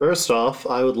First off,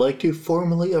 I would like to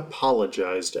formally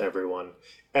apologize to everyone.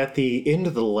 At the end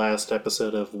of the last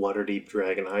episode of Waterdeep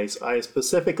Dragon Heist, I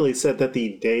specifically said that the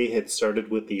day had started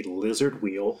with the Lizard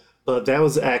Wheel, but that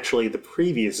was actually the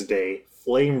previous day,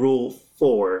 Flame Rule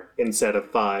 4 instead of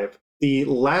 5. The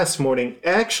last morning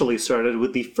actually started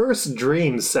with the first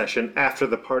dream session after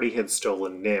the party had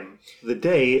stolen Nim. The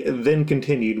day then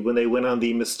continued when they went on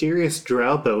the mysterious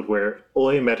drow boat where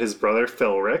Oi met his brother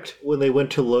Felric when they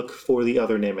went to look for the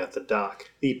other Nim at the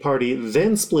dock. The party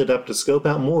then split up to scope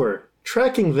out more,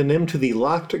 tracking the Nim to the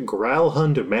locked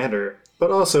Growlhund Manor.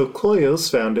 But also Koyos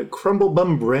found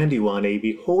Crumblebum Brandywine, a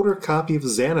beholder copy of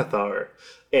Xanathar,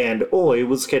 and Oi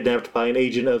was kidnapped by an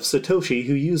agent of Satoshi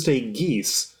who used a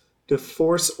geese to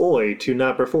force Oi to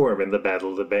not perform in the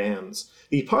Battle of the Bands.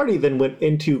 The party then went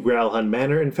into Growlhund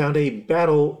Manor and found a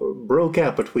battle broke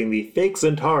out between the fake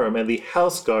Zentarum and the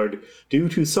House Guard due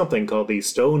to something called the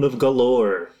Stone of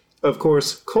Galore. Of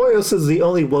course, Koyos is the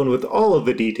only one with all of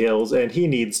the details, and he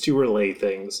needs to relay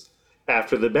things.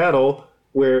 After the battle,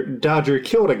 where Dodger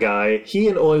killed a guy, he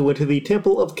and Oi went to the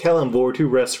Temple of Kalimvor to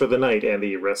rest for the night, and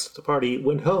the rest of the party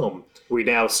went home. We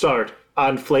now start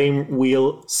on Flame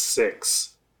Wheel 6.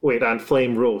 Wait, on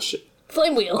Flame Rule...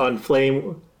 Flame Wheel. On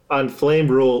Flame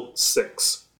Rule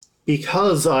 6.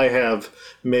 Because I have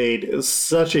made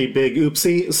such a big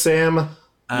oopsie, Sam,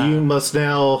 you must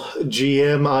now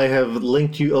GM. I have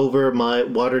linked you over my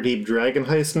Waterdeep Dragon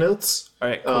Heist notes. All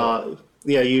right, cool.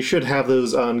 Yeah, you should have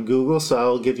those on Google, so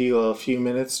I'll give you a few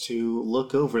minutes to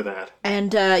look over that.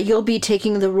 And you'll be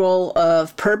taking the role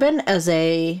of Purbin as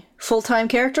a full-time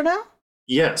character now?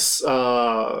 Yes.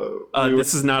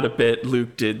 This is not a bit.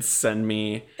 Luke did send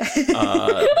me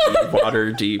the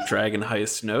Waterdeep Dragon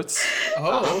Heist notes.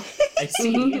 Oh, I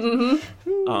see.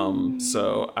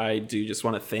 So I do just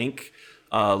want to thank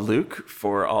Luke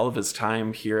for all of his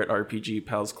time here at RPG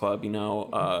Pals Club. You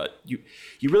know, you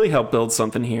really helped build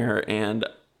something here, and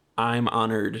I'm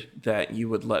honored that you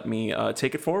would let me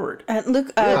take it forward.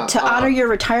 Luke, to honor your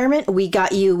retirement, we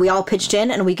all pitched in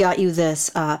and we got you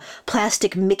this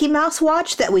plastic Mickey Mouse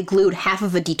watch that we glued half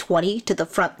of a D20 to the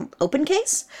front open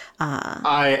case.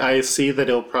 I see that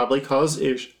it'll probably cause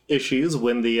issues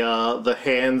when the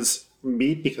hands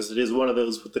meet, because it is one of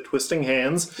those with the twisting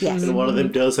hands. Yes. And one of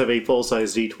them does have a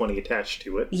full-size D20 attached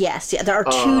to it. Yes, yeah, there are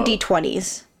two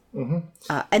D20s.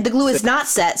 And the glue is not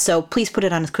set, so please put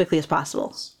it on as quickly as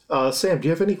possible. Sam, do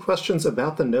you have any questions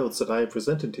about the notes that I have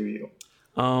presented to you?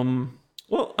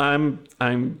 Well,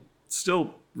 I'm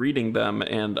still reading them,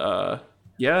 and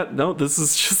this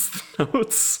is just the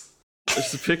notes.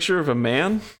 There's a picture of a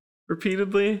man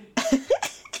repeatedly.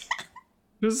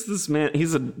 Who's this man?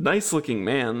 He's a nice-looking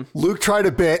man. Luke tried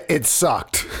a bit. It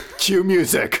sucked. Cue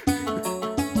music.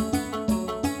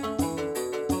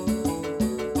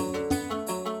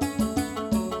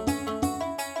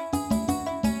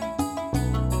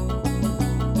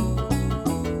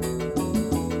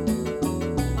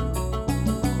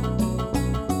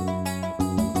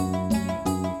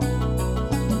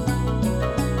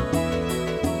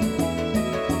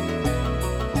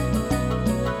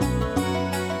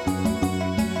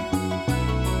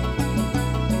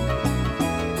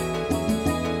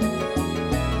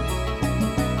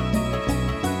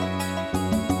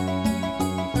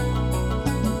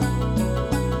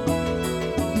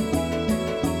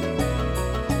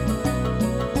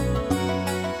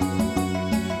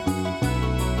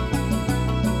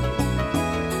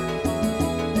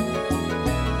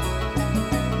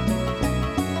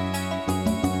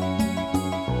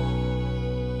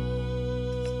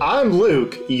 I'm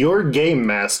Luke, your game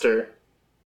master.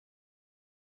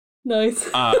 Nice.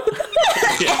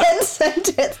 End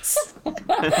sentence.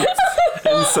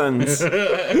 End sentence.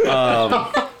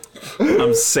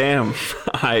 I'm Sam.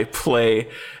 I play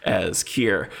as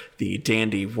Kier, the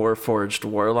dandy warforged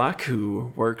warlock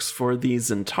who works for the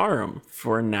Zentarum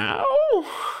for now.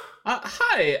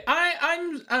 Hi,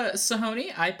 I'm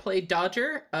Sahoni. I play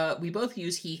Dodger. We both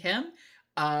use he, him.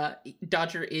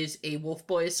 Dodger is a wolf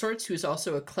boy of sorts who's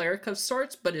also a cleric of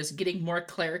sorts, but is getting more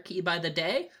cleric-y by the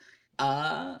day.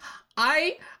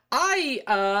 I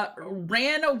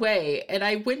ran away, and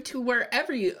I went to where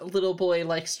every little boy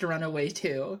likes to run away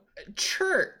to.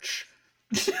 Church.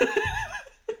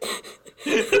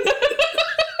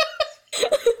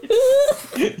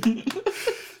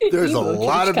 There's a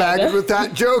lot of baggage with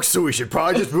that joke, so we should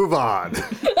probably just move on.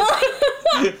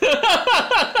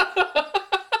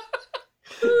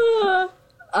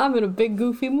 I'm in a big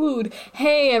goofy mood.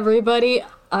 Hey everybody,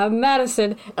 I'm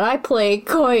Madison, and I play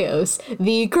Koyos,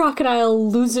 the crocodile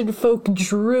lizard folk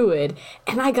druid,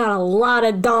 and I got a lot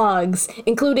of dogs,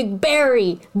 including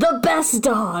Barry, the best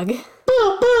dog.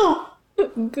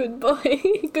 Good boy.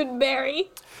 Good Mary.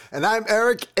 And I'm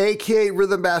Eric, aka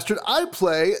Rhythm Bastard. I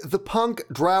play the punk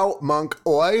drow monk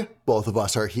Oi. Both of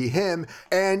us are he, him.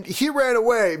 And he ran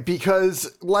away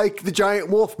because, like the giant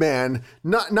wolf man,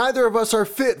 neither of us are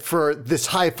fit for this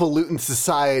highfalutin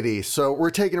society. So we're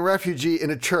taking refuge in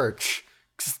a church.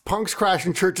 Punks crash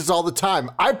in churches all the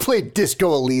time. I played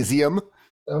Disco Elysium.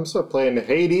 I'm still playing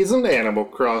Hades and Animal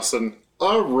Crossing.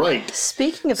 All right.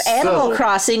 Speaking of Animal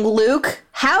Crossing, Luke,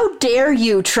 how dare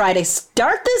you try to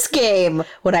start this game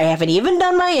when I haven't even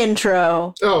done my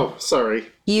intro? Oh, sorry.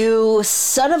 You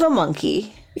son of a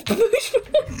monkey.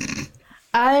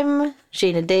 I'm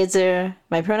Sheena Dazer.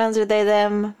 My pronouns are they,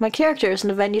 them. My character is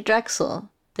Navenja Drexel.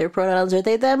 Their pronouns are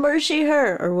they, them, or she,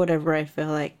 her, or whatever I feel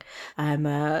like. I'm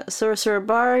a sorcerer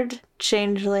bard,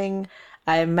 changeling.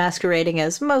 I'm masquerading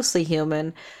as mostly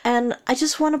human, and I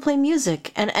just want to play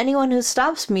music, and anyone who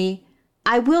stops me,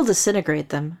 I will disintegrate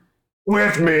them.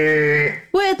 With me!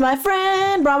 With my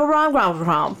friend, Brandywine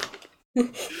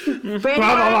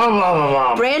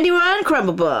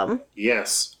Crumblebum.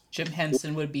 Yes. Jim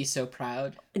Henson would be so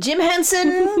proud. Jim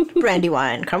Henson,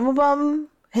 Brandywine Crumblebum.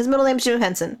 His middle name's Jim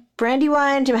Henson.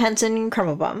 Brandywine, Jim Henson,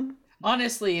 Crumblebum.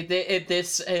 Honestly,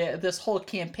 this whole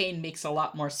campaign makes a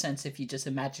lot more sense if you just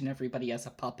imagine everybody as a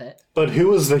puppet. But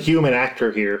who is the human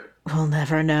actor here? We'll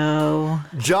never know.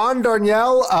 John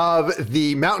Darnielle of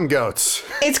the Mountain Goats.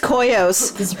 It's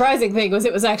Koyos. The surprising thing was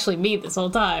it was actually me this whole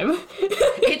time.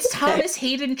 It's Thomas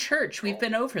Hayden Church. We've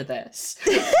been over this.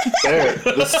 There,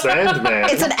 the Sandman.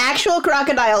 It's an actual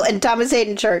crocodile in Thomas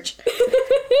Hayden Church.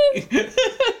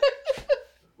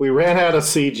 We ran out of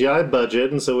CGI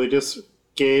budget, and so we just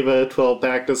gave a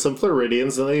 12-pack to some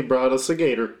Floridians, and they brought us a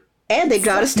gator. And they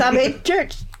got us Tom Hayden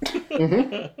Church.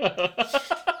 Mm-hmm.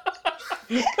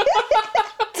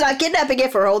 It's not kidnapping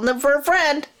it for holding them for a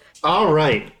friend. All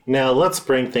right, now let's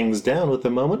bring things down with a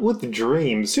moment with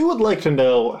dreams. Who would like to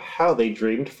know how they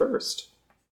dreamed first?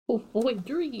 Oh boy,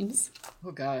 dreams.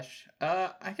 Oh gosh.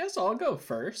 I guess I'll go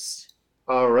first.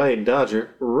 All right,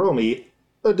 Dodger, roll me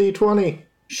a d20.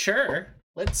 Sure.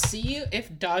 Let's see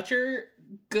if Dodger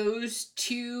goes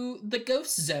to the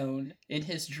ghost zone in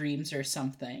his dreams or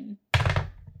something.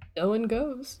 Going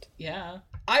ghost. Yeah.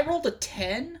 I rolled a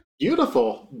 10.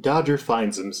 Beautiful. Dodger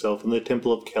finds himself in the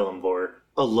Temple of Kelemvor,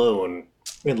 alone,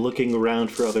 and looking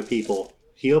around for other people.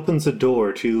 He opens a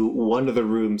door to one of the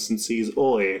rooms and sees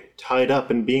Oi tied up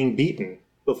and being beaten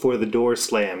before the door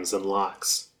slams and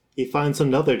locks. He finds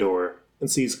another door and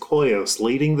sees Koyos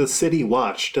leading the city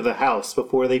watch to the house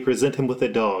before they present him with a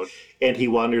dog, and he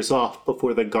wanders off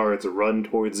before the guards run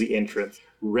towards the entrance,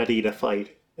 ready to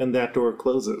fight, and that door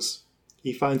closes.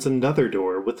 He finds another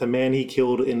door with the man he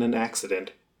killed in an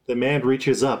accident. The man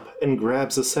reaches up and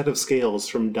grabs a set of scales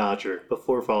from Dodger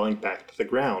before falling back to the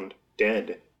ground,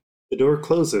 dead. The door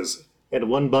closes, and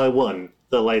one by one,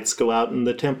 the lights go out in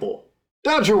the temple.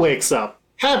 Dodger wakes up!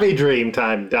 Happy dream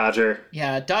time, Dodger!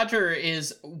 Yeah, Dodger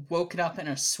is woken up in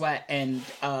a sweat and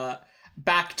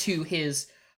back to his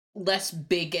less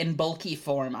big and bulky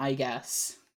form, I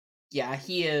guess. Yeah,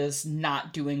 he is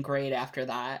not doing great after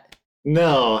that.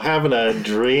 No, having a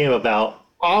dream about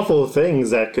awful things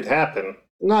that could happen.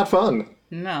 Not fun.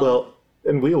 No. Well,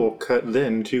 and we will cut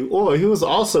then to Oi, who is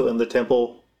also in the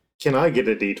temple. Can I get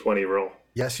a d20 roll?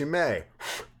 Yes, you may.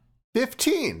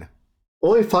 15.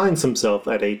 Oi finds himself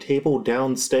at a table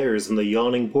downstairs in the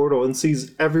yawning portal and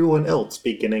sees everyone else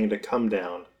beginning to come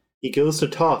down. He goes to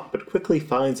talk, but quickly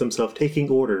finds himself taking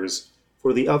orders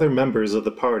for the other members of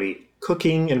the party,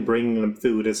 cooking and bringing them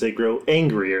food as they grow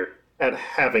angrier at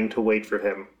having to wait for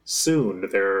him. Soon,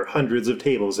 there are hundreds of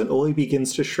tables, and Oi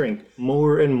begins to shrink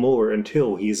more and more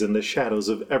until he's in the shadows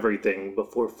of everything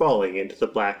before falling into the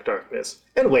black darkness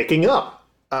and waking up.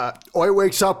 Oi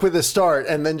wakes up with a start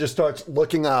and then just starts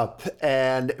looking up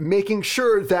and making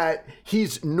sure that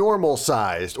he's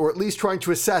normal-sized, or at least trying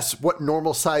to assess what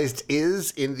normal-sized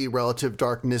is in the relative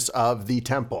darkness of the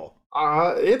temple.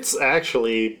 It's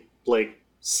actually,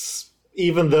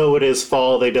 even though it is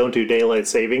fall, they don't do daylight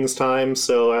savings time,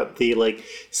 so at the,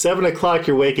 7 o'clock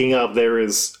you're waking up, there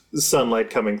is sunlight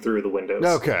coming through the windows.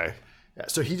 Okay. Yeah,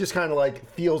 so he just kind of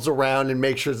feels around and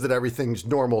makes sure that everything's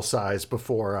normal size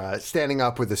before standing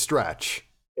up with a stretch.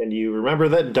 And you remember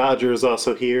that Dodger is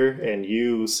also here, and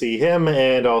you see him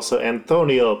and also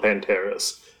Antonio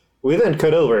Panteras. We then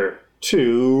cut over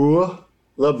to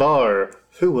the bar.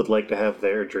 Who would like to have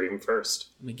their dream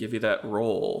first? Let me give you that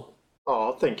roll.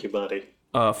 Aw, thank you, buddy.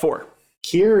 4.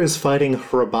 Kier is fighting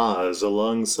Hrabaz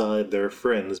alongside their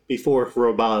friends before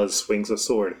Hrabaz swings a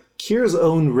sword. Kyr's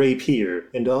own rapier,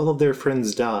 and all of their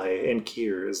friends die, and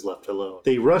Kyr is left alone.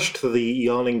 They rush to the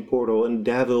yawning portal, and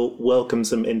Davil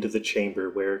welcomes him into the chamber,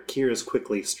 where Kyr is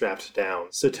quickly strapped down.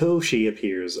 Satoshi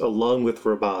appears, along with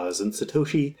Rabaz, and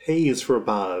Satoshi pays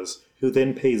Rabaz, who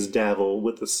then pays Davil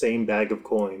with the same bag of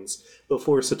coins,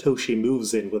 before Satoshi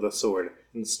moves in with a sword,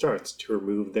 and starts to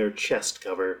remove their chest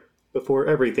cover, before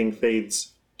everything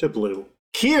fades to blue.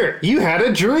 Kyr, you had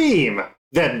a dream!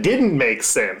 That didn't make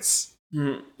sense!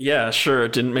 Yeah, sure,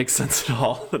 it didn't make sense at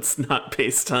all. It's not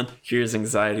based on Kyr's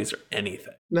anxieties or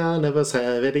anything. None of us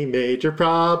have any major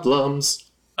problems.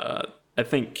 I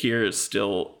think Kyr is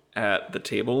still at the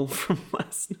table from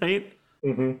last night.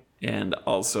 Mm-hmm. And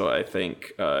also, I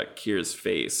think Kyr's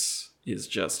face is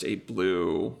just a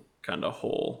blue kind of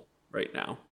hole right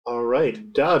now. All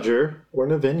right, Dodger or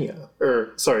Navinia.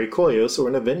 Koyos or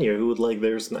Navinia, who would like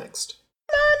theirs next?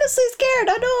 I'm honestly scared.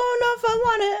 I don't know if I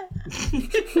want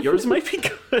it. Yours might be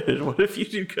good. What if you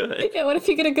do good? Yeah, what if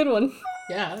you get a good one?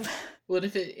 Yeah. What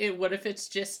if what if it's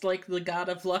just like the god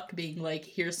of luck being like,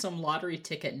 here's some lottery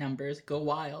ticket numbers, go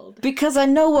wild. Because I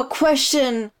know what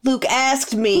question Luke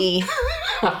asked me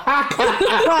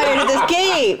prior to this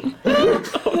game.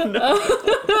 Oh,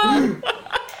 no.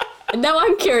 Now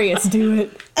I'm curious, do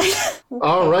it.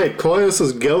 All right, Koyos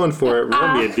is going for it.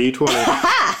 Roll me a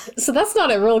d20. So that's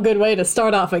not a real good way to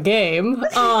start off a game.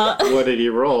 What did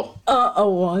you roll? A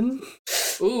 1.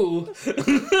 Ooh.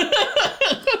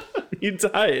 You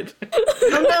died.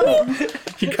 Oh no.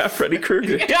 You got Freddy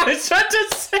Krueger. Yeah, I was about to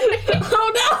say.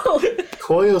 Oh no!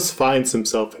 Koyos finds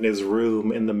himself in his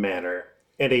room in the manor,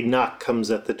 and a knock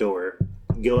comes at the door.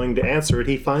 Going to answer it,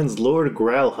 he finds Lord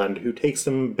Growlhund, who takes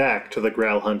him back to the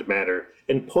Growlhund Manor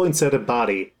and points at a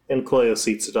body, and Koyos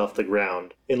eats it off the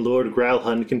ground. And Lord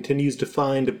Growlhund continues to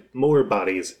find more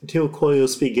bodies until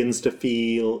Koyos begins to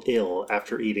feel ill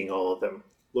after eating all of them.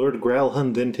 Lord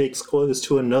Growlhund then takes Koyos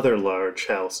to another large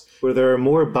house, where there are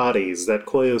more bodies that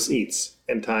Koyos eats,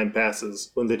 and time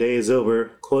passes. When the day is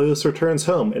over, Koyos returns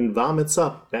home and vomits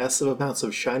up massive amounts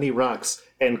of shiny rocks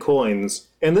and coins.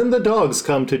 And then the dogs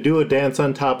come to do a dance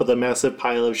on top of the massive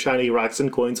pile of shiny rocks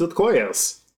and coins with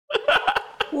Koyos.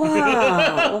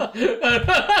 Wow.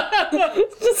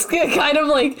 Just kind of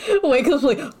like wake up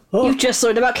like, oh. You've just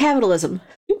learned about capitalism.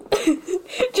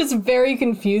 Just very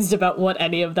confused about what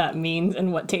any of that means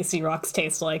and what Tasty Rocks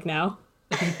taste like now.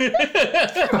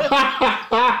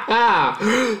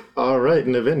 All right,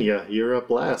 Navinia, you're up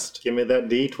last. Give me that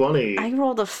d20. I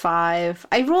rolled a 5.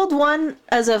 I rolled 1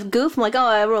 as a goof. I'm like, oh,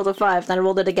 I rolled a 5. Then I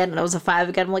rolled it again and it was a 5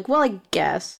 again. I'm like, well, I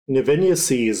guess. Navinia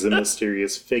sees the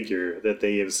mysterious figure that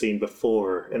they have seen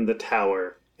before in the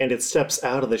tower, and it steps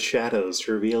out of the shadows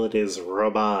to reveal it is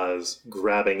Rabaz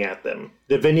grabbing at them.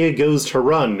 Navinia goes to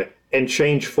run and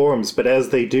change forms, but as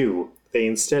they do, they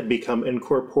instead become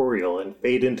incorporeal and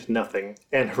fade into nothing,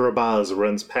 and Rabaz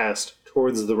runs past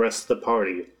towards the rest of the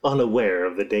party, unaware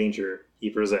of the danger he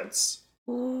presents.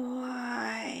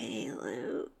 Why,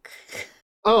 Luke?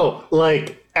 Oh,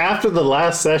 like, after the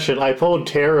last session, I pulled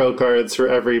tarot cards for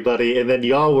everybody, and then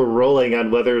y'all were rolling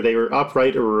on whether they were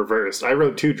upright or reversed. I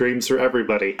wrote 2 dreams for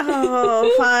everybody.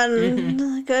 Oh,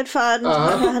 fun. Good fun.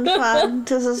 Fun.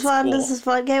 This is fun. cool. This is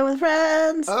fun. Game with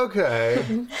friends. Okay.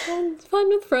 It's fun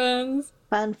with friends.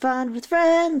 Fun with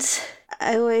friends.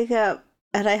 I wake up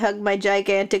and I hug my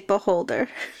gigantic beholder.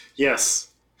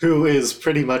 Yes, who is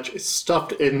pretty much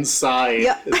stuffed inside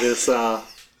Yep. this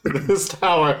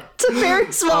tower. It's a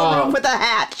very small room with a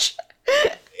hatch.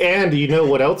 And you know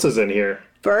what else is in here?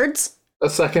 Birds? A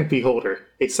second beholder.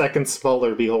 A second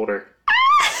smaller beholder.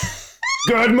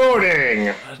 Good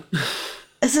morning!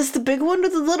 Is this the big one or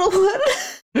the little one?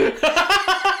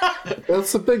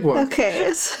 That's the big one. Okay,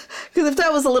 because if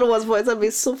that was the little one's voice, that'd be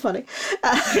so funny.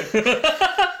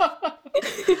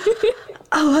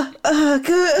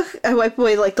 Good. I wipe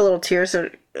away like the little tears.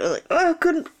 Are like, oh,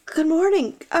 good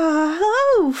morning.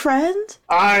 Hello, friend.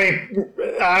 I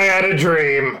had a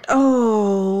dream.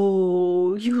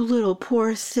 Oh, you little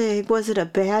poor thing. Was it a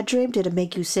bad dream? Did it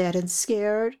make you sad and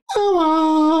scared?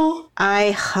 Hello.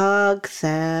 I hug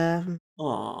them.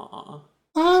 Aww.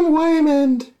 I'm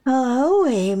Waymond. Hello,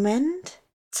 Waymond.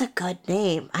 It's a good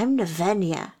name. I'm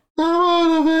Navinia.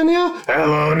 Hello, Navinia.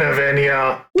 Hello,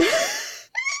 Navinia.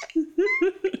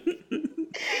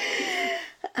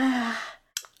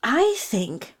 I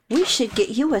think we should get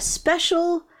you a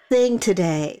special thing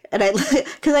today. And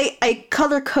because I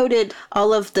color-coded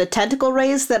all of the tentacle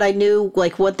rays that I knew,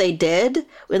 like, what they did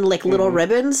in, like, little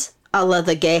ribbons, a la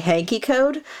the gay hanky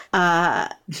code.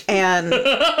 And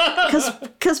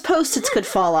because Post-its could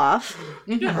fall off.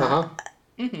 Uh-huh.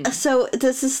 So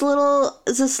does this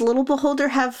little beholder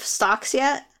have stocks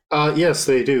yet? Yes,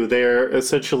 they do. They're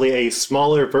essentially a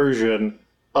smaller version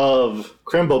of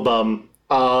Crimblebum,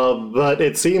 but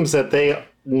it seems that they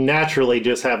naturally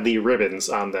just have the ribbons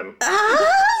on them.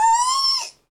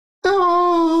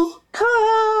 Oh,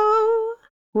 oh,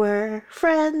 we're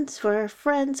friends,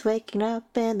 waking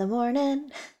up in the morning.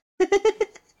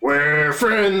 We're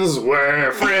friends.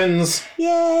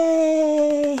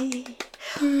 Yay!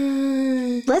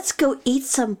 Let's go eat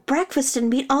some breakfast and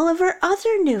meet all of our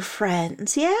other new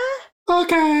friends, yeah?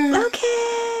 Okay.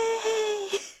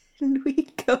 Okay. And we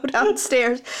go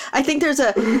downstairs. I think there's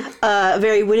a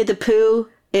very Winnie the Pooh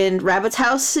in Rabbit's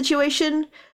house situation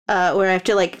where I have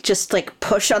to just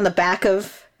push on the back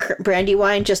of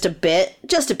Brandywine just a bit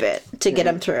to get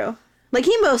him through. Like,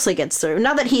 he mostly gets through.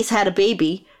 Now that he's had a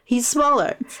baby, he's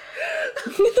smaller.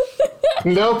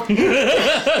 Nope. You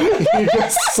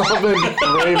just summoned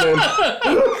Raymond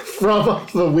from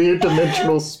the weird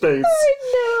dimensional space. I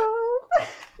know.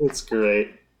 It's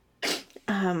great.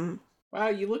 Wow,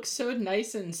 you look so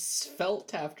nice and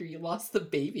svelte after you lost the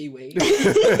baby weight.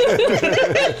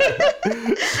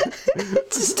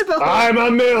 Just about. I'm a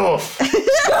MILF!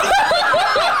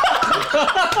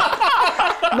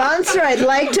 Monster I'd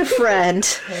like to friend.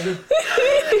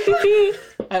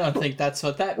 I don't think that's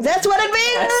what that means. That's what it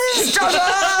means! Struggle!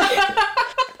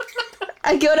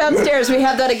 I go downstairs, we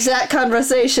have that exact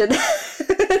conversation.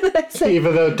 I say,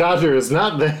 Even though Dodger is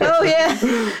not there. oh yeah.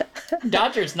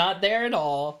 Dodger's not there at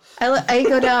all. I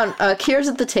go down, Kier's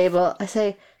at the table. I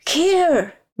say,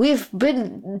 Kier, we've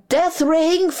been death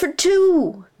raying for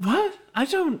 2. What? I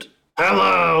don't.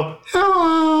 Hello!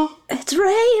 Hello! It's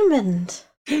Raymond.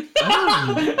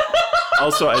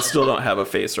 Also, I still don't have a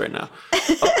face right now.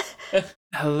 Oh.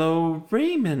 Hello,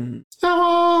 Raymond.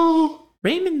 Hello!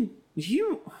 Raymond,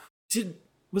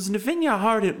 was Navinia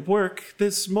hard at work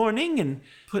this morning and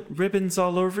put ribbons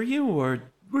all over you, or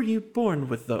were you born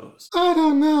with those? I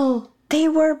don't know. They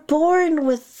were born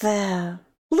with them.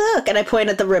 Look, and I point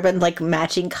at the ribbon,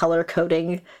 matching color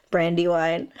coding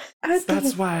Brandywine. Aren't they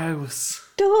That's why I was...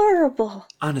 adorable?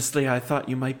 Honestly, I thought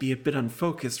you might be a bit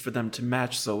unfocused for them to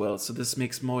match so well, so this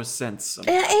makes more sense.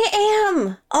 I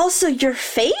am. Also, your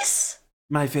face?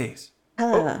 My face.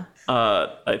 I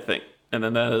think. And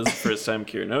then that is the first time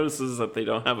Kira notices that they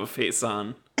don't have a face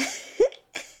on.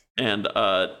 And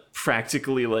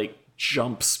practically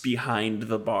jumps behind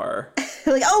the bar.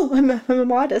 I'm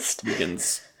modest.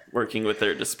 Begins working with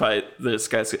her despite this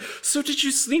guy's. So did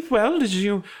you sleep well? Did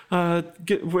you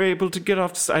were able to get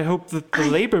off? I hope that the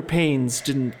labor pains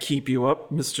didn't keep you up,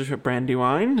 Mr.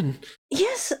 Brandywine.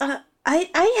 Yes,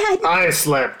 I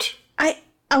slept.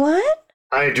 what?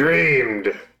 I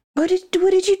dreamed. What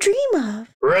did you dream of?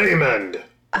 Raymond.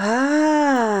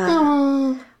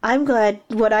 I'm glad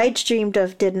what I dreamed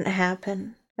of didn't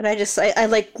happen. And I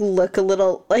look a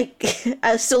little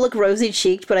I still look rosy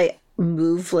cheeked, but I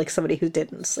move like somebody who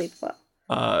didn't sleep well.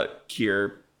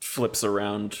 Kier flips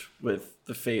around with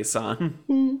the face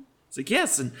on. It's like,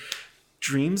 yes, and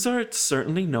dreams are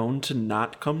certainly known to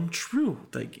not come true.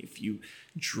 If you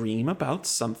dream about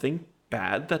something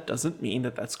bad, that doesn't mean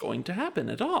that that's going to happen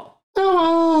at all.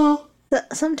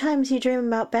 Sometimes you dream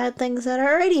about bad things that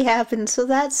already happened, so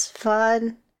that's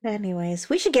fun. Anyways,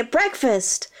 we should get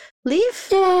breakfast. Leaf?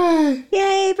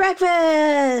 Yay,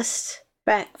 breakfast!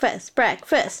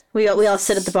 Breakfast. We all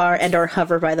sit at the bar and or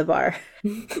hover by the bar.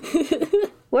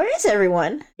 Where is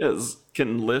everyone?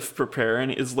 Can Liff prepare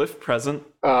any? Is Liff present?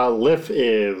 Liff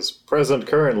is present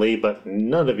currently, but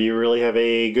none of you really have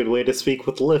a good way to speak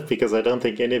with Liff because I don't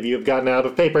think any of you have gotten out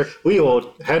of paper. We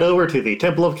will head over to the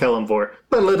Temple of Kelemvor.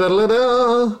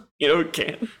 You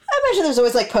can't. I imagine there's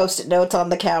always Post-it notes on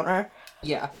the counter.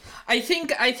 Yeah. I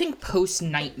think post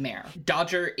nightmare,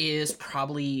 Dodger is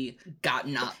probably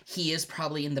gotten up. He is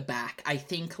probably in the back. I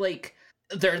think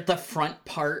the front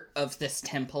part of this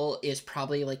temple is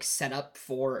probably set up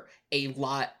for a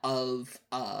lot of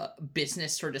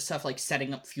business sort of stuff, like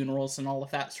setting up funerals and all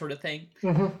of that sort of thing.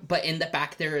 But in the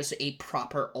back there is a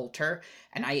proper altar,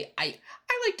 and I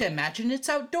like to imagine it's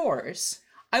outdoors.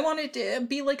 I want it to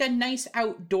be a nice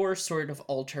outdoor sort of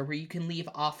altar where you can leave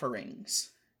offerings.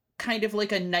 Kind of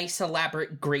like a nice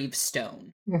elaborate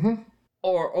gravestone.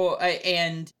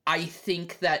 And I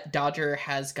think that Dodger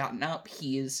has gotten up.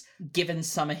 He's given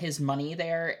some of his money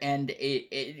there, and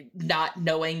it not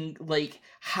knowing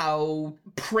how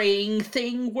praying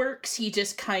thing works, he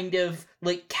just kind of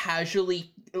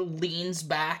casually leans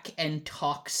back and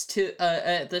talks to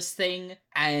this thing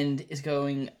and is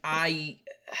going, I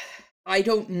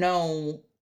don't know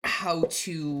how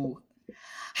to.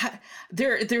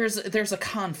 There's a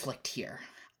conflict here.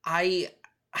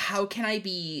 How can I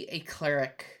be a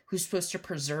cleric who's supposed to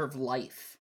preserve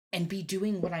life and be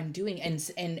doing what I'm doing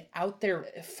and out there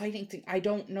fighting I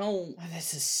don't know.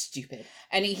 This is stupid.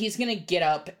 And he's gonna get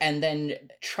up and then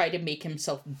try to make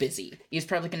himself busy. He's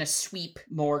probably gonna sweep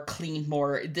more, clean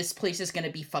more. This place is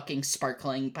gonna be fucking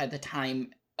sparkling by the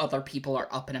time other people are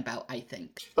up and about, I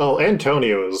think. Oh,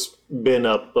 Antonio's been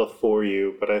up before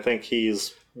you, but I think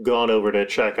he's gone over to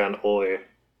check on Oi.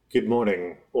 Good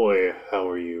morning, Oi. How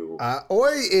are you?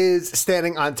 Oi is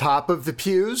standing on top of the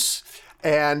pews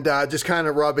and just kind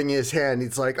of rubbing his hand.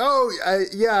 He's like, "Oh,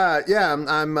 yeah,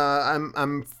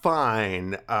 I'm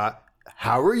fine.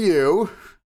 How are you?"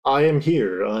 I am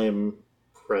here. I am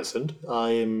present.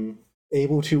 I am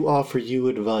able to offer you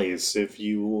advice if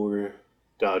you or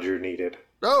Dodger need it.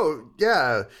 Oh,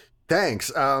 yeah.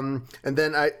 Thanks. And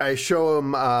then I show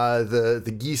him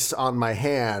the geese on my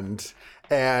hand,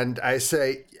 and I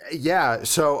say, "Yeah,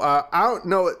 so I don't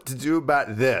know what to do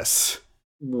about this."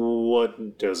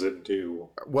 What does it do?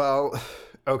 Well,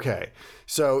 okay.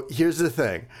 So here's the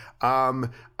thing.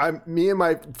 Me and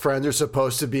my friends are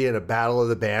supposed to be in a battle of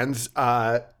the bands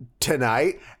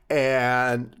tonight,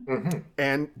 and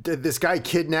this guy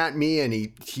kidnapped me, and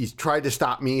he tried to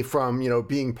stop me from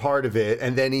being part of it,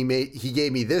 and then he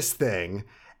gave me this thing.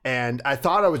 And I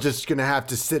thought I was just gonna have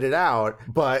to sit it out,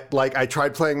 but like I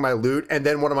tried playing my lute, and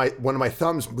then one of my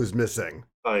thumbs was missing.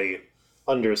 I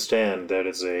understand that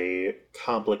is a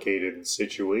complicated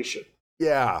situation.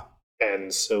 Yeah.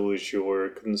 And so is your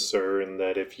concern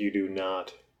that if you do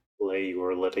not play, you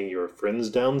are letting your friends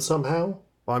down somehow?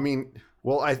 Well, I mean,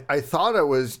 I thought I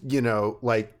was,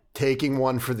 like taking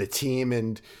one for the team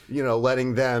and,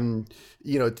 letting them,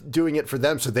 doing it for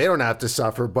them so they don't have to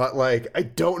suffer. But like, I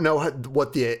don't know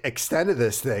what the extent of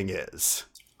this thing is.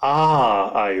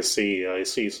 Ah, I see.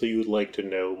 So you would like to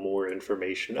know more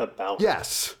information about it.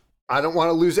 Yes. I don't want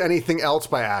to lose anything else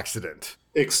by accident.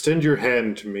 Extend your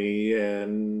hand to me,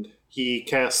 and he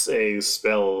casts a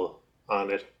spell on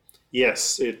it.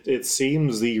 Yes, it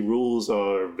seems the rules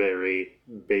are very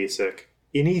basic.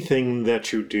 Anything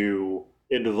that you do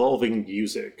involving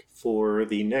music for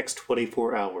the next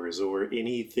 24 hours, or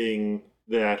anything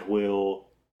that will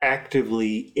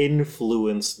actively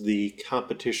influence the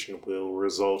competition, will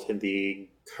result in the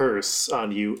curse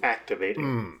on you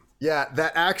activating. Yeah,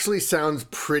 that actually sounds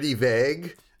pretty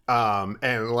vague.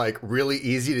 And like really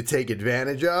easy to take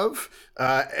advantage of.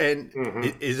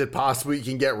 Is it possible you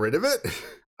can get rid of it?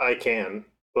 I can,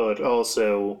 but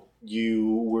also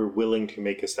you were willing to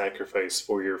make a sacrifice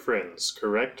for your friends,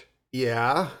 correct?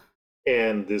 Yeah.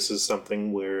 And this is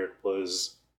something where it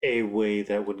was a way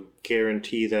that would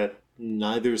guarantee that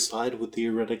neither side would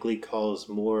theoretically cause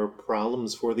more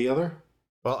problems for the other?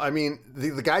 Well, I mean,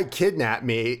 the guy kidnapped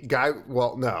me.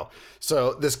 No.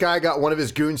 So this guy got one of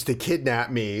his goons to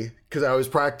kidnap me because I was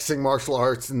practicing martial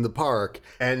arts in the park.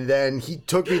 And then he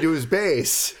took me to his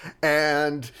base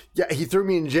and he threw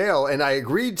me in jail and I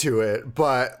agreed to it.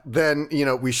 But then,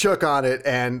 we shook on it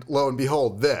and lo and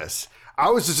behold, this. I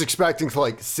was just expecting to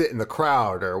like sit in the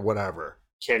crowd or whatever.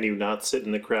 Can you not sit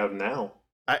in the crowd now?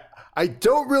 I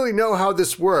don't really know how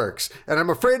this works, and I'm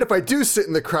afraid if I do sit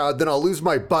in the crowd, then I'll lose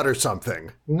my butt or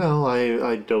something. No,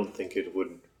 I don't think it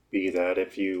would be that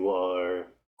if you are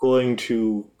going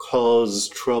to cause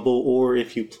trouble or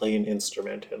if you play an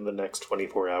instrument in the next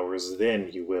 24 hours, then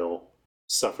you will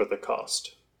suffer the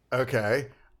cost. Okay.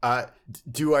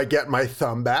 Do I get my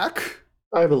thumb back?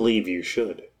 I believe you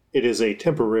should. It is a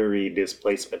temporary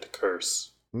displacement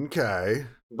curse. Okay.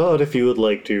 But if you would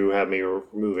like to have me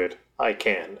remove it, I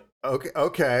can.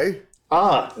 Okay.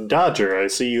 Ah, Dodger, I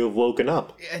see you have woken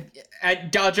up.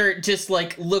 Dodger just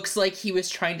looks like he was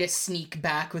trying to sneak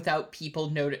back without people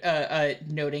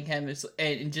noting him,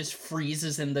 and just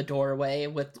freezes in the doorway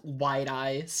with wide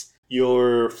eyes.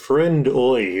 Your friend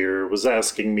Oi here was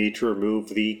asking me to remove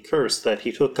the curse that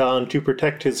he took on to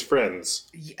protect his friends.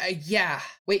 Yeah.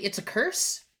 Wait, it's a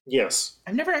curse? Yes.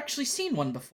 I've never actually seen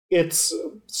one before. It's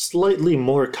slightly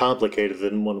more complicated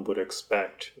than one would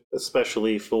expect,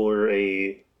 especially for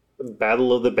a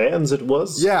battle of the bands it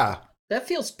was. Yeah. That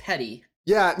feels petty.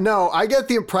 Yeah, no, I get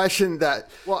the impression that,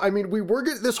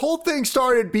 this whole thing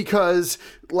started because,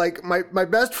 like, my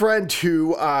best friend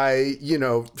who I,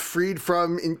 freed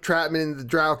from entrapment in the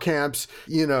drow camps,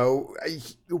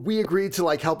 we agreed to,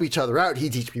 like, help each other out.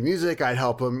 He'd teach me music, I'd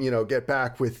help him, get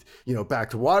back with,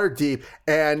 back to Waterdeep.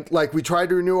 And, like, we tried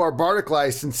to renew our bardic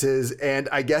licenses, and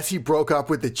I guess he broke up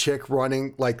with the chick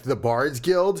running, like, the Bards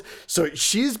Guild. So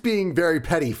she's being very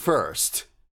petty first.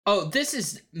 Oh, this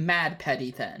is mad petty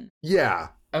then. Yeah.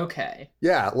 Okay.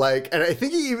 Yeah, like, and I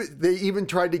think they even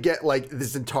tried to get like the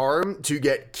Zentarum to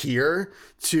get Kier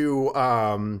to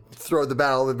throw the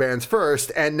Battle of the Bands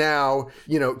first, and now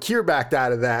Kier backed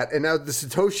out of that, and now the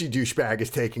Satoshi douchebag is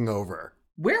taking over.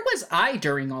 Where was I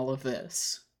during all of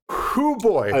this? Whoo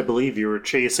boy! I believe you were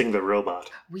chasing the robot.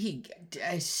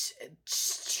 It's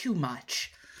too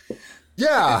much.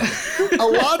 Yeah, a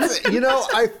lot.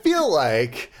 I feel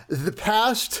like the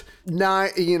past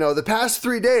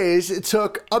 3 days, it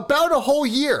took about a whole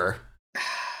year.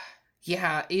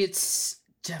 Yeah, it's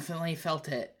definitely felt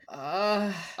it.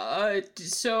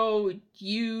 So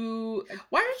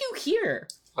why are you here?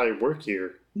 I work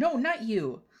here. No, not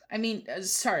you. I mean,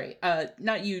 sorry,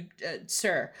 not you,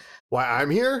 sir. Why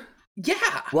I'm here?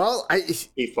 Yeah. Well,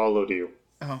 He followed you.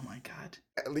 Oh my god.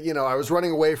 I was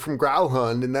running away from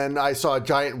Growlhund, and then I saw a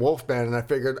giant wolfman, and I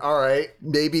figured, all right,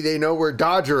 maybe they know where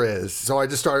Dodger is. So I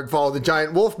just started following the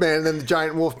giant wolfman, and then the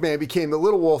giant wolfman became the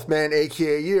little wolfman,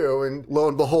 aka you, and lo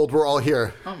and behold, we're all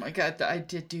here. Oh my god, I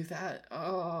did do that.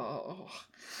 Oh.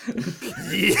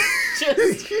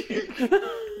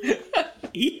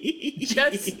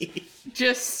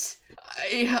 just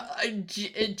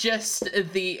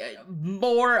the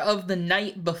more of the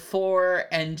night before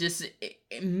and just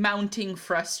mounting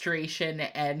frustration,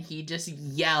 and he just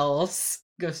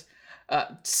goes,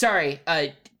 sorry,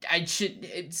 I should,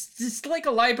 it's just like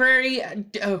a library.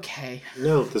 Okay.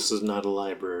 No, this is not a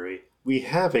library. We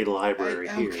have a library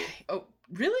here. Okay. Oh,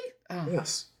 really? Oh.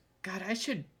 Yes. God, I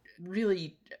should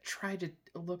really try to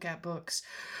look at books.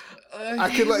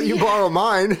 I could let you borrow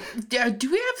mine.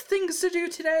 Do we have things to do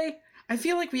today? I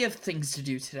feel like we have things to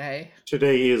do today.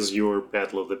 Today is your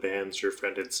Battle of the Bands, your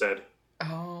friend had said.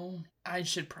 Oh, I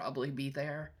should probably be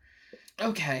there.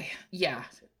 Okay, yeah,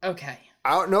 okay.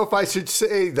 I don't know if I should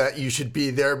say that you should be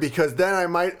there, because then I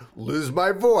might lose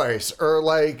my voice or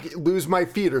like lose my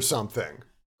feet or something.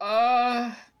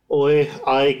 Oi,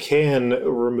 I can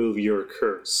remove your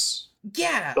curse.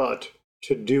 Yeah. But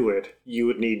to do it, you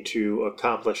would need to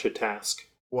accomplish a task.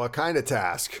 What kind of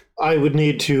task? I would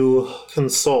need to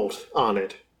consult on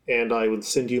it, and I would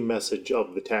send you a message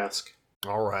of the task.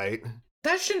 All right.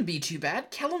 That shouldn't be too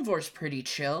bad. Kelemvor's pretty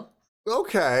chill.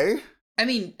 Okay. I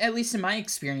mean, at least in my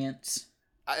experience.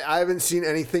 I haven't seen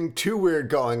anything too weird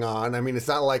going on. I mean, it's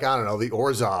not like, I don't know, the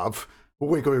Orzhov.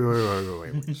 Wait.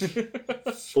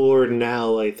 For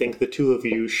now, I think the two of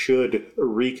you should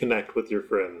reconnect with your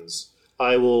friends.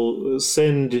 I will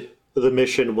send the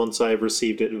mission once I've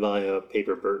received it via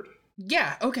Paperbird.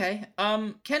 Yeah, okay.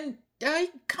 Can I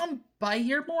come by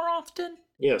here more often?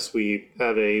 Yes, we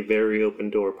have a very open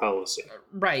door policy.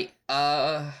 Right.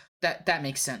 That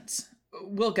makes sense.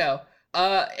 We'll go.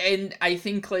 And I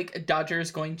think like Dodger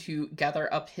is going to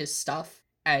gather up his stuff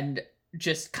and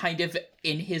just kind of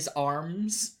in his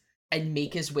arms and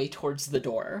make his way towards the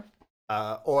door.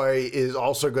 Oi is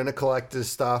also going to collect his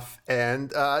stuff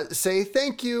and say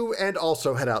thank you and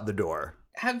also head out the door.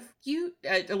 Have you,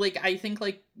 I think,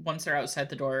 like, once they're outside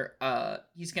the door,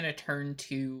 he's gonna turn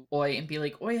to Oi and be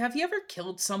like, Oi, have you ever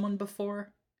killed someone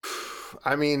before?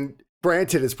 I mean,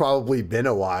 granted, it's probably been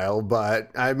a while,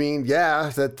 but I mean, yeah,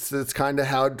 that's kind of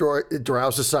how Drow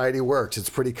society works. It's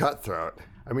pretty cutthroat.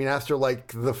 I mean, after,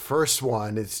 like, the first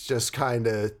one, it's just kind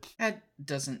of... That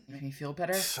doesn't make me feel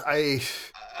better.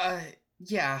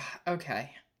 Yeah,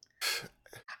 okay.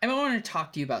 I might want to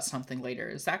talk to you about something later.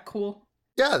 Is that cool?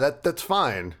 Yeah, that's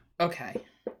fine. Okay.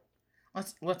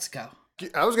 Let's go.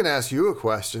 I was going to ask you a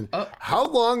question. Oh. How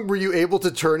long were you able to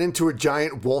turn into a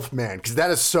giant wolf man? Because that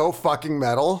is so fucking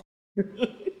metal.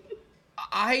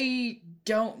 I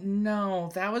don't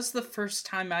know. That was the first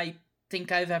time I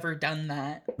think I've ever done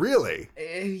that. Really?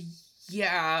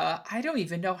 Yeah, I don't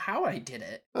even know how I did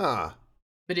it. Huh.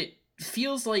 But it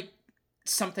feels like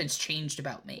something's changed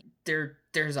about me.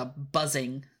 There's a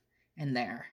buzzing in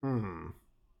there.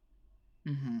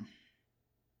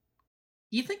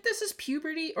 You think this is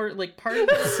puberty or like part of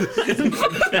this?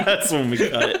 That's when we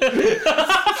cut it.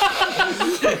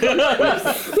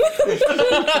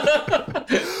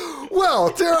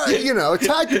 Well,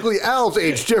 technically elves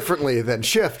age differently than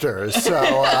shifters, so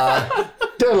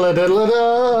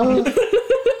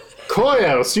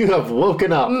Koyos, you have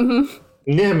woken up.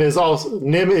 Nim is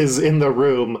in the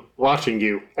room watching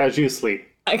you as you sleep.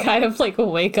 I kind of like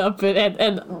wake up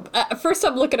and at first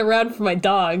I'm looking around for my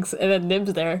dogs, and then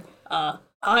Nim's there.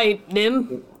 Hi,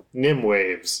 Nim. Nim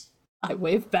waves. I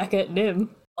wave back at Nim.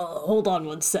 Hold on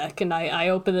one sec, and I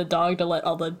open the dog to let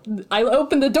all the... I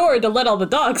open the door to let all the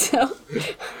dogs out.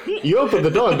 You open the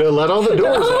door to let all the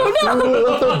doors out.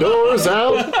 Let the doors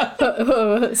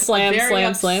out. Slam, Very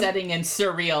slam, slam. upsetting and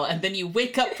surreal, and then you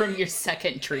wake up from your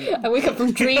second dream. I wake up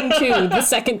from dream 2, the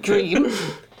second dream.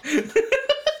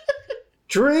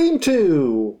 Dream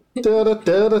 2. Da da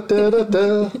da da da da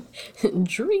da.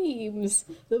 Dreams.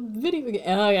 The video game.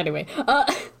 Anyway.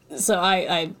 So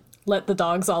I let the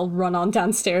dogs all run on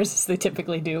downstairs as they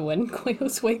typically do when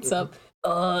Koyos wakes up.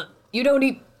 You don't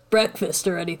eat breakfast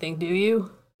or anything, do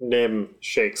you? Nim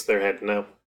shakes their head no.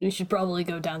 We should probably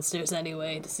go downstairs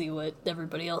anyway to see what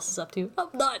everybody else is up to. I'm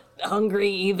not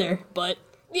hungry either, but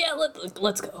yeah,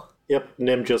 let's go. Yep,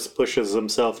 Nim just pushes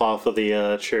himself off of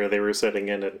the chair they were sitting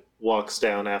in and walks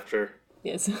down after.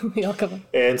 Yes, we all come.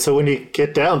 And so when you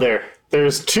get down there,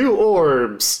 there's 2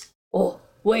 orbs. Oh,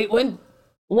 wait,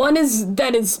 one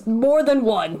is more than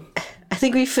one. I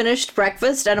think we finished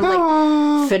breakfast, and I'm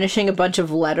like finishing a bunch of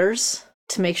letters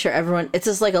to make sure everyone. It's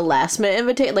just like a last minute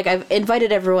invitation. Like I've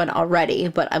invited everyone already,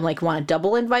 but I'm like want to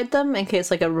double invite them in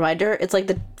case like a reminder. It's like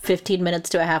the 15 minutes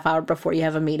to a half hour before you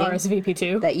have a meeting. RSVP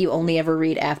 2. That you only ever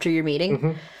read after your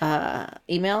meeting.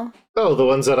 Email. Oh, the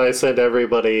ones that I send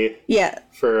everybody Yeah,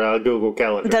 for Google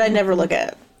Calendar. that I never look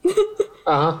at.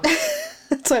 Uh-huh.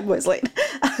 That's why I'm always late.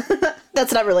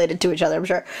 That's not related to each other, I'm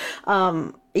sure.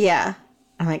 Yeah,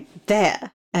 I'm like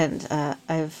there, and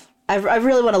I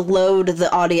really want to load the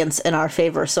audience in our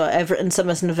favor. So I've written some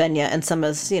as Navenya and some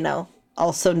as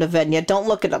also Navenya. Don't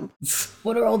look at them.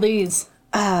 What are all these?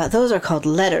 Those are called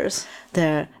letters.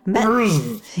 They're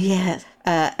yes.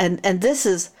 And this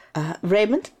is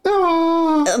Raymond.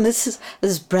 And this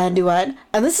is Brandywine.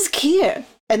 And this is Kier.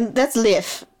 And that's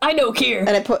Liv. I know Kier.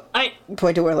 And I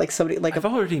point to where like somebody like I've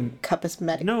already cup is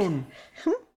met. known.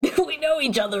 We know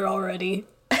each other already.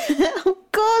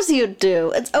 Of course you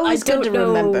do. It's always good to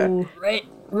remember.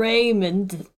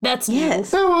 Raymond. That's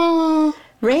Yes. new.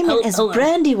 Raymond is hello.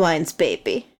 Brandywine's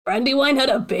baby. Brandywine had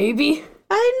a baby?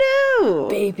 I know.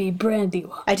 Baby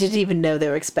Brandywine. I didn't even know they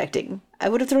were expecting. I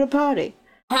would have thrown a party.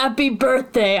 Happy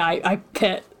birthday, I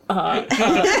pet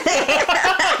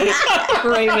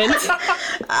Raymond.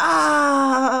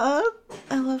 Ah,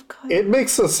 I love Koi. It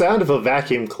makes the sound of a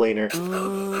vacuum cleaner.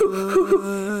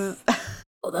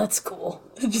 Oh, that's cool.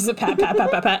 Just a pat, pat,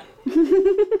 pat, pat, pat.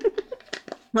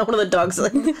 Not one of the dogs.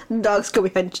 Like dogs go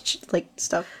behind like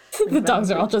stuff. The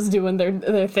dogs are all just doing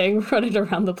their thing, running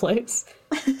around the place.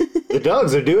 The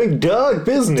dogs are doing dog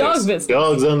business. Dog business.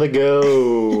 Dogs on the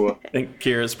go. I think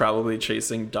Kira's probably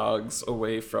chasing dogs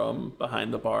away from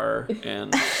behind the bar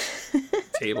and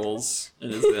tables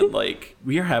and is in like,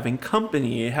 we are having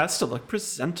company. It has to look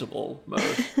presentable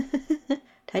mode.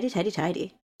 Tidy, tidy,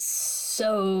 tidy.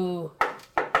 So,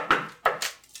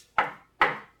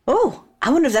 Oh,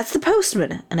 I wonder if that's the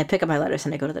postman. And I pick up my letters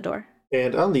and I go to the door.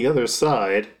 And on the other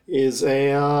side is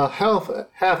a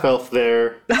half-elf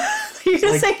there. You're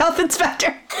gonna say health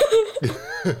inspector?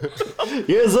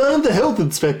 Yes, I'm the health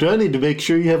inspector. I need to make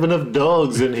sure you have enough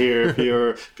dogs in here. If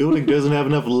your building doesn't have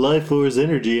enough life force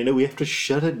energy in it, we have to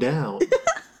shut it down.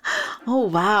 Oh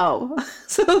wow.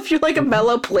 So if you're like a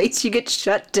mellow place, you get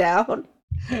shut down.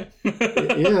 Yeah,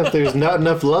 if there's not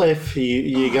enough life,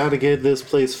 you gotta get this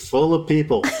place full of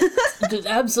people. just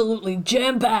absolutely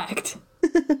jam-packed.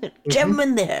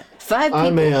 Gentlemen there. 5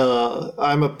 people.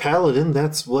 I'm a paladin.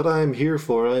 That's what I'm here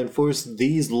for. I enforce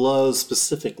these laws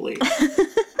specifically.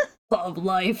 Love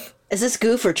life. Is this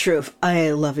goof or truth?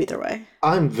 I love either way.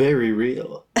 I'm very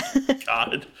real.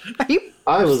 God. Are you?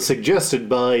 I was suggested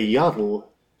by Yaddle,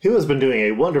 who has been doing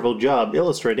a wonderful job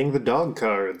illustrating the dog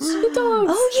cards. The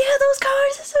dogs. Oh yeah, those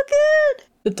cards are so good.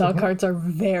 The dog cards are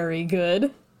very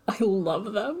good. I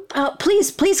love them.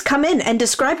 Please come in and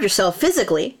describe yourself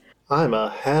physically. I'm a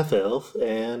half-elf,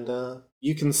 and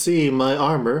you can see my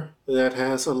armor that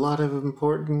has a lot of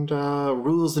important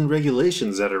rules and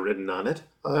regulations that are written on it.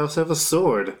 I also have a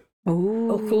sword.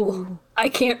 Oh, cool. I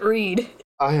can't read.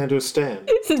 I understand.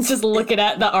 It's just looking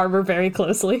at the armor very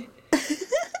closely.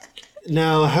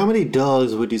 Now, how many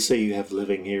dogs would you say you have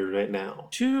living here right now?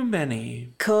 Too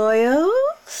many.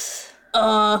 Koyos?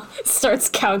 Starts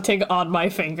counting on my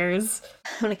fingers.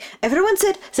 I'm like, everyone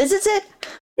sit.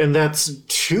 And that's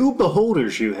 2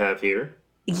 beholders you have here.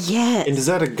 Yes. And is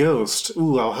that a ghost?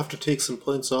 Ooh, I'll have to take some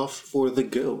points off for the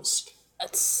ghost.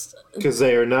 That's... Because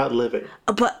they are not living.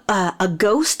 But a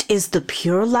ghost is the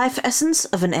pure life essence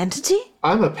of an entity?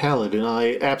 I'm a paladin.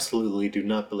 I absolutely do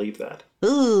not believe that.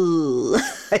 Ooh.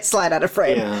 I slide out of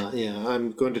frame. Yeah,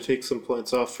 I'm going to take some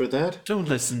points off for that. Don't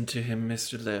listen to him,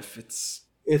 Mr. Leff.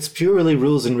 It's purely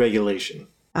rules and regulation.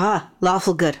 Ah,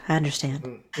 lawful good. I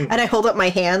understand. And I hold up my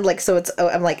hand, like, so it's,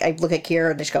 I'm like, I look at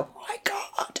Kira and I just go, oh my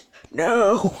god,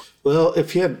 no. Well,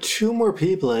 if you had 2 more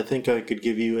people, I think I could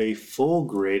give you a full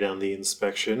grade on the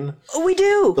inspection. We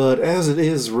do. But as it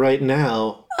is right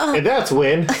now, and that's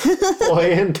when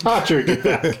Oi and Dodger get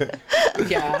back.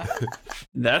 Yeah.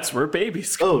 That's where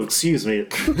babies go. Oh, excuse me.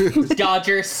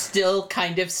 Dodger still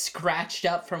kind of scratched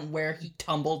up from where he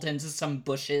tumbled into some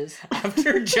bushes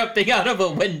after jumping out of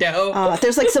a window.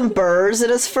 There's like some burrs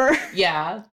in his fur.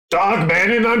 Yeah.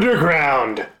 Dogman in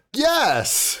Underground.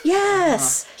 Yes!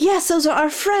 Yes. Yes, those are our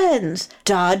friends.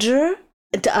 Dodger.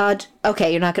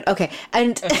 Okay, you're not gonna. Okay.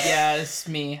 And Yeah, it's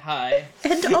me. Hi.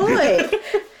 and Oi.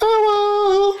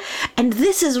 Hello. And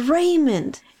this is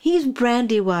Raymond. He's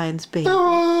Brandywine's baby.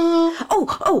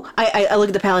 I look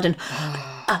at the paladin.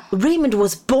 Raymond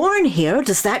was born here.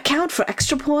 Does that count for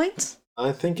extra points?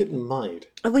 I think it might.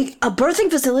 A birthing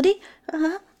facility?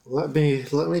 Let me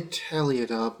tally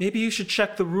it up. Maybe you should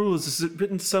check the rules. Is it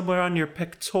written somewhere on your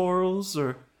pectorals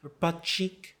or butt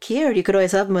cheek? Kier, you could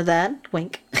always help him with that.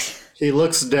 Wink. He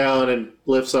looks down and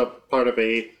lifts up part of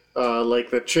a,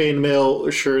 like the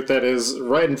chainmail shirt that is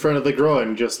right in front of the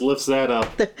groin. Just lifts that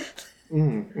up.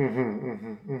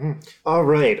 All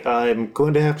right, I'm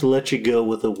going to have to let you go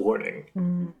with a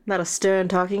warning. Not a stern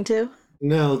talking to?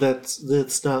 No,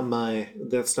 that's not my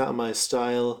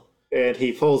style. And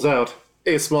he pulls out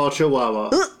a small chihuahua.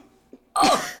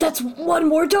 That's one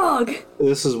more dog.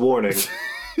 This is warning.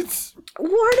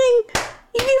 Warning!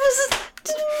 You gave us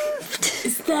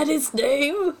Is that his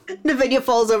name? Navinia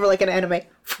falls over like an anime.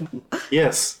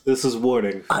 Yes, this is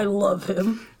warning. I love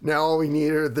him. Now all we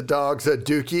need are the dogs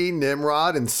Dookie,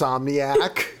 Nimrod,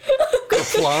 Insomniac,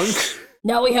 Kerplunk.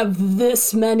 Now we have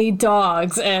this many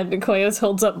dogs, and Koyos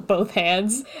holds up both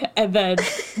hands, and then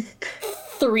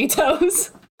 3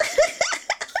 toes.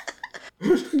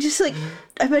 Just like,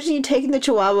 imagine you taking the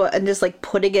chihuahua and just like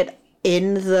putting it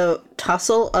in the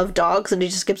tussle of dogs and it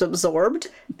just gets absorbed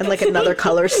and like another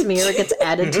color smear gets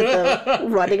added to the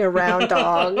running around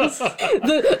dogs.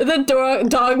 The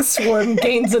dog swarm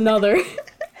gains another. A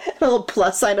little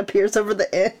plus sign appears over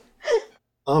the inn.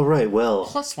 All right, well,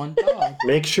 +1 dog.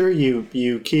 make sure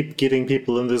you keep getting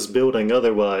people in this building,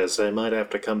 otherwise I might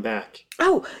have to come back.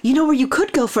 Oh, you know where you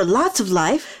could go for lots of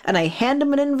life? And I hand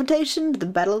him an invitation to the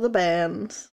Battle of the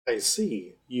Bands. I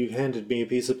see. You handed me a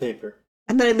piece of paper.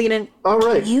 And then I lean in. All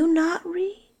right. Can you not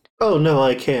read? Oh, no,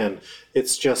 I can.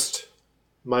 It's just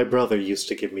my brother used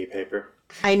to give me paper.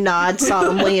 I nod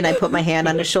solemnly and I put my hand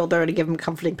on his shoulder to give him a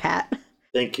comforting pat.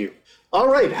 Thank you. All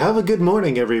right, have a good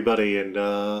morning, everybody, and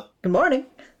Good morning.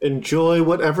 enjoy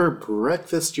whatever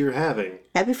breakfast you're having.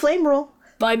 Happy flame roll.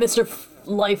 Bye, Mr.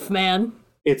 Life Man.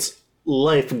 It's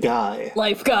Life Guy.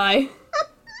 Life Guy.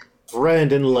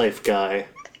 Brandon Life Guy.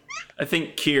 I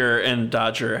think Kier and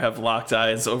Dodger have locked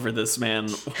eyes over this man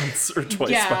once or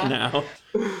twice Yeah. by now.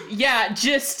 Yeah,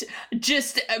 just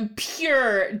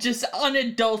pure, just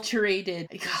unadulterated.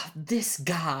 God, this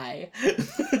guy.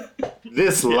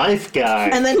 This Life Guy.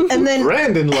 And then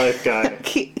Brandon Life Guy.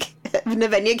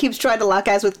 Navinia keeps trying to lock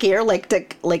eyes with Kier, like to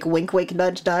like wink, wink,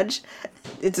 nudge, nudge.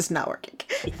 It's just not working.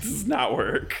 This does not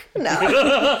work. No.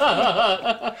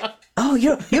 Oh,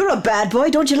 you're a bad boy.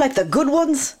 Don't you like the good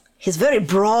ones? He's very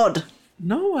broad.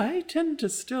 No, I tend to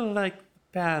still like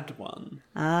bad one.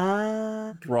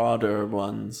 Broader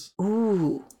ones.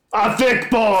 Ooh. A thick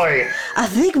boy. A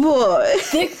thick boy.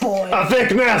 Thick boy. A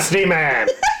thick nasty man.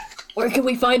 Where can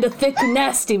we find a thick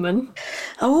nasty man?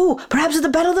 Oh, perhaps at the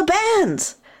Battle of the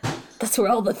Bands. That's where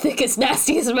all the thickest,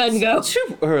 nastiest men go.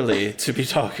 Too early to be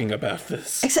talking about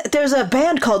this. Except there's a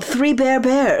band called Three Bear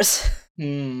Bears.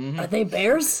 Are they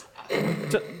bears?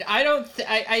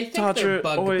 I think Dodger, they're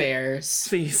bugbears.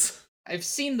 Please. I've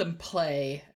seen them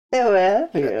play.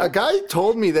 A guy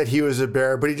told me that he was a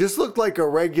bear, but he just looked like a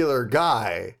regular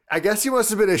guy. I guess he must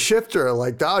have been a shifter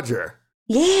like Dodger.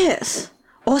 Yes.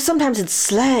 Or sometimes it's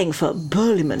slang for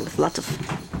burly men with lots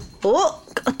of... Oh,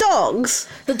 dogs.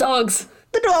 The dogs.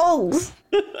 The dogs.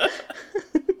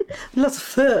 Lots of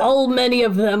fur. All many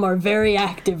of them are very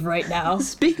active right now.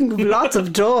 Speaking of lots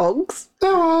of dogs,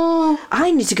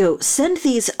 I need to go send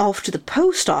these off to the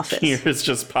post office. Kier is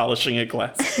just polishing a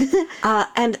glass.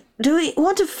 And do we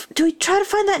try to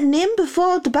find that Nim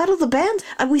before the Battle of the Bands?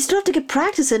 We still have to get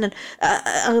practicing,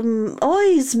 and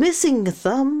Oi's missing a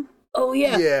thumb. Oh,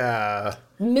 yeah. Yeah.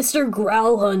 Mr.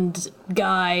 Growlhund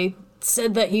guy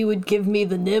said that he would give me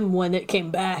the Nim when it came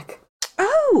back.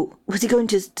 Oh, was he going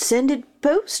to send it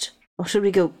post, or should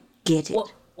we go get it?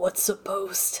 What's a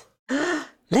post?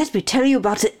 Let me tell you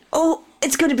about it. Oh,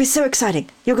 it's going to be so exciting.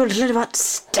 You're going to learn about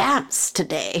stamps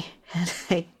today. And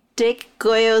I take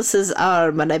Goyos'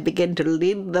 arm and I begin to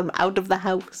lead them out of the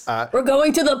house. We're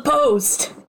going to the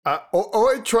post.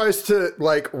 Oi tries to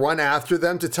run after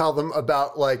them to tell them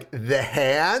about the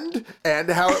hand and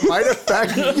how it might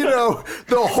affect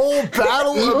the whole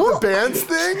battle of the bands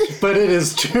thing. But it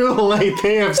is too late.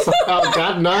 They have somehow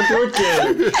gotten onto a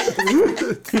kid.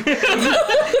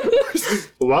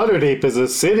 Waterdeep is a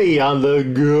city on the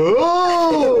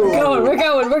go.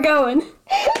 We're going.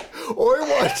 Oi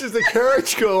watches the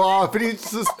carriage go off and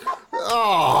he's just,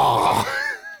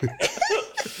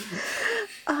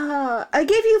 I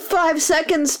gave you 5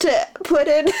 seconds to put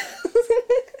in.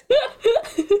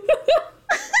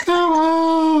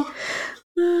 I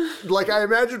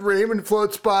imagine Raymond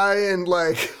floats by and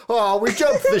we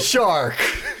jumped the shark.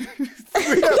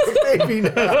 We have a baby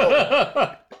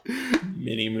now.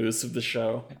 Mini Moose of the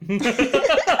show.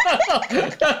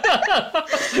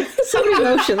 So many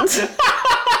emotions.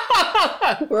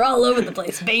 We're all over the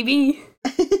place, baby.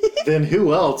 Then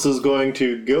who else is going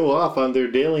to go off on their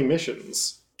daily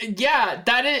missions? Yeah,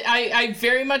 that is. I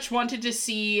very much wanted to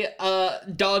see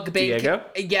Dog Bank. Diego?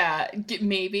 Yeah,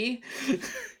 maybe.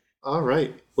 All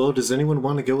right. Well, does anyone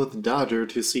want to go with Dodger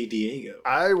to see Diego?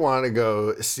 I want to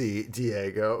go see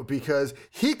Diego because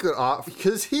he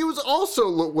was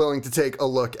also willing to take a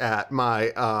look at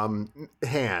my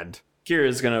hand.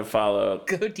 Kira's gonna follow.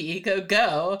 Go, Diego,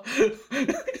 go.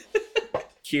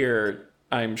 Kira,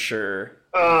 I'm sure,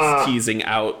 is teasing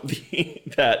out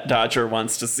that Dodger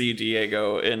wants to see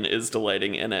Diego and is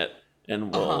delighting in it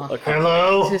and will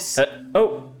Hello?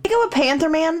 Go with Panther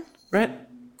Man. Brett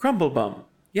Crumblebum.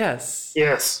 Yes.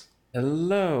 Yes.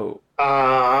 Hello.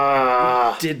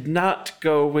 Did not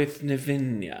go with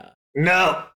Navinia.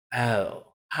 No.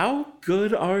 Well, how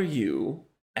good are you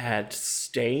at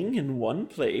staying in one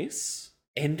place?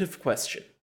 End of question.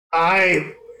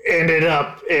 I ended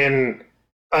up in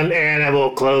an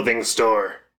animal clothing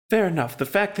store. Fair enough. The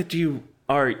fact that you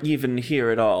are even here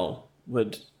at all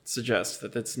would suggest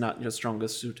that it's not your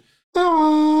strongest suit.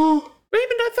 Oh.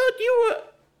 Raymond, I thought you were...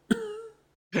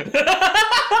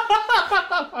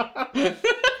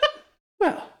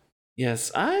 Well,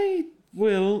 yes, I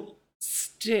will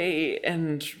stay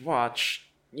and watch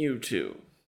you two.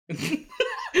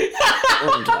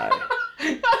 Won't I?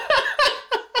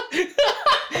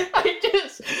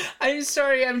 I'm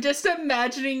sorry, I'm just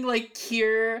imagining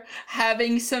Kier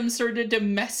having some sort of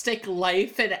domestic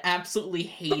life and absolutely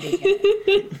hating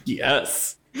it.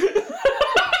 Yes.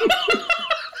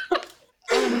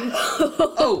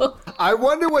 Oh, I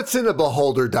wonder what's in a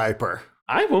beholder diaper.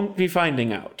 I won't be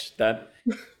finding out. That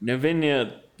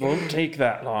Navinia won't take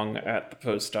that long at the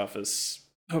post office.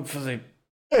 Hopefully.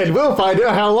 And we'll find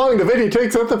out how long the video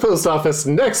takes at the post office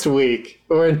next week,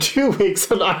 or in 2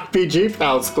 weeks on RPG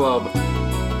Pals Club.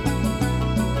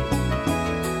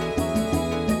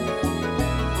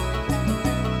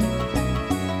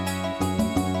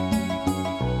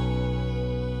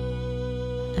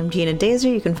 I'm Gina Dazer.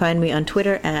 You can find me on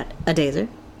Twitter at Adazer,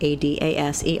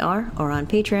 Adaser, or on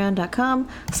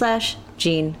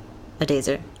patreon.com/Gene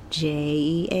Adazer,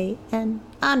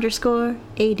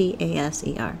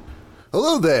 JEAN_ADASER.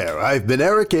 Hello there, I've been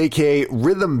Eric, aka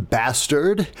Rhythm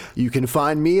Bastard. You can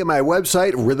find me at my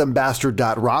website,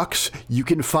 rhythmbastard.rocks. You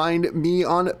can find me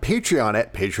on Patreon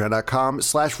at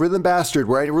patreon.com/rhythmbastard,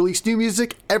 where I release new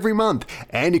music every month.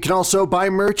 And you can also buy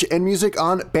merch and music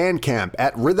on Bandcamp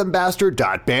at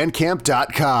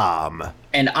rhythmbastard.bandcamp.com.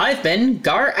 and I've been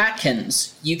Gar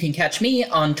Atkins. You can catch me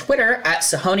on Twitter at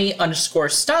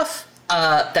Sahoni_stuff.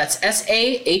 That's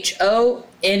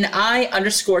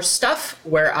SAHONI_stuff,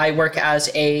 where I work as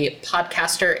a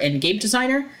podcaster and game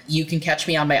designer. You can catch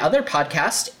me on my other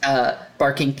podcast,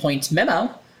 Barking Point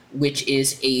Memo, which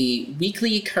is a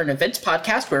weekly current events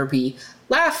podcast where we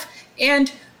laugh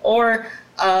or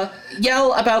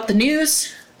yell about the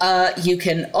news. You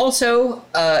can also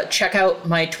check out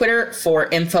my Twitter for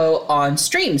info on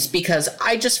streams, because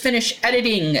I just finished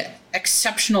editing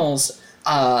Exceptionals.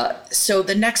 So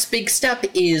the next big step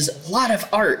is a lot of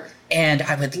art, and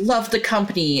I would love the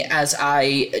company as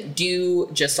I do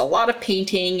just a lot of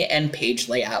painting and page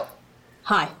layout.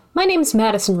 Hi, my name's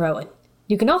Madison Rowan.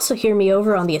 You can also hear me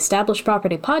over on the Established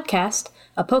Property Podcast,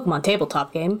 a Pokemon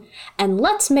tabletop game, and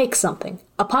Let's Make Something,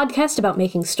 a podcast about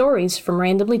making stories from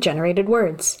randomly generated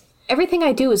words. Everything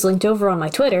I do is linked over on my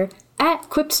Twitter, at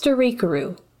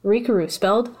QuipsterRikuRu. Rikuru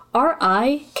spelled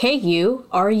RIKURU.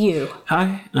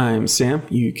 Hi, I'm Sam.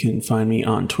 You can find me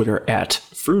on Twitter at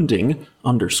Frunding_Loom.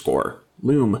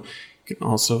 You can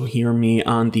also hear me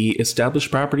on the Established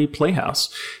Property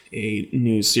Playhouse, a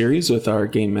new series with our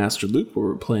Game Master Luke, where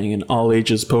we're playing an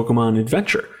all-ages Pokemon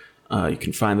adventure. You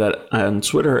can find that on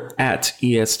Twitter at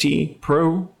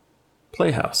ESTProGamer.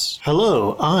 Playhouse.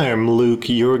 Hello, I'm Luke,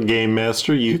 your game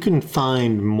master. You can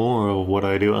find more of what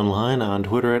I do online on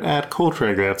Twitter at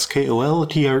 @Koltreg. That's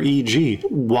KOLTREG.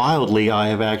 Wildly, I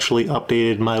have actually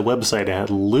updated my website at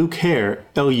lukeherr,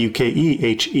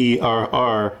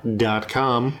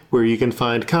 LUKEHERR.com, where you can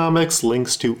find comics,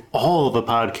 links to all the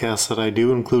podcasts that I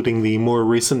do, including the more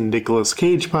recent Nicolas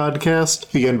Cage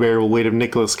podcast, The Unbearable Weight of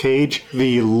Nicolas Cage,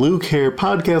 the Luke Herr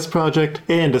Podcast Project,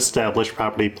 and Established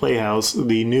Property Playhouse,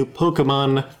 the new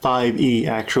Pokemon 5e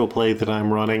actual play that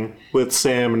I'm running with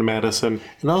Sam and Madison,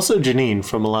 and also Janine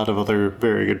from a lot of other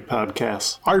very good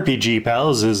podcasts. RPG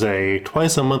Pals is a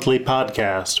twice-a-monthly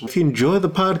podcast. If you enjoy the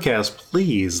podcast,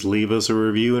 please leave us a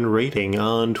review and rating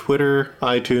on Twitter,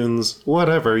 iTunes,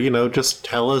 whatever. Just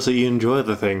tell us that you enjoy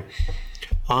the thing.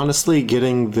 Honestly,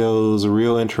 getting those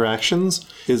real interactions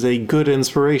is a good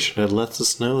inspiration. It lets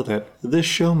us know that this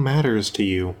show matters to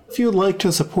you. If you'd like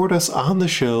to support us on the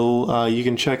show, you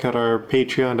can check out our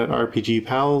Patreon at RPG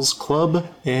Pals Club,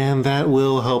 and that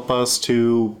will help us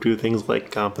to do things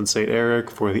like compensate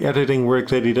Eric for the editing work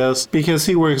that he does, because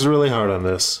he works really hard on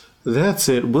this. That's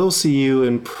it. We'll see you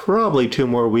in probably 2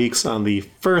 more weeks on the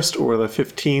 1st or the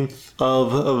 15th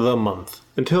of the month.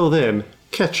 Until then,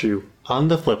 catch you on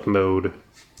the flip mode.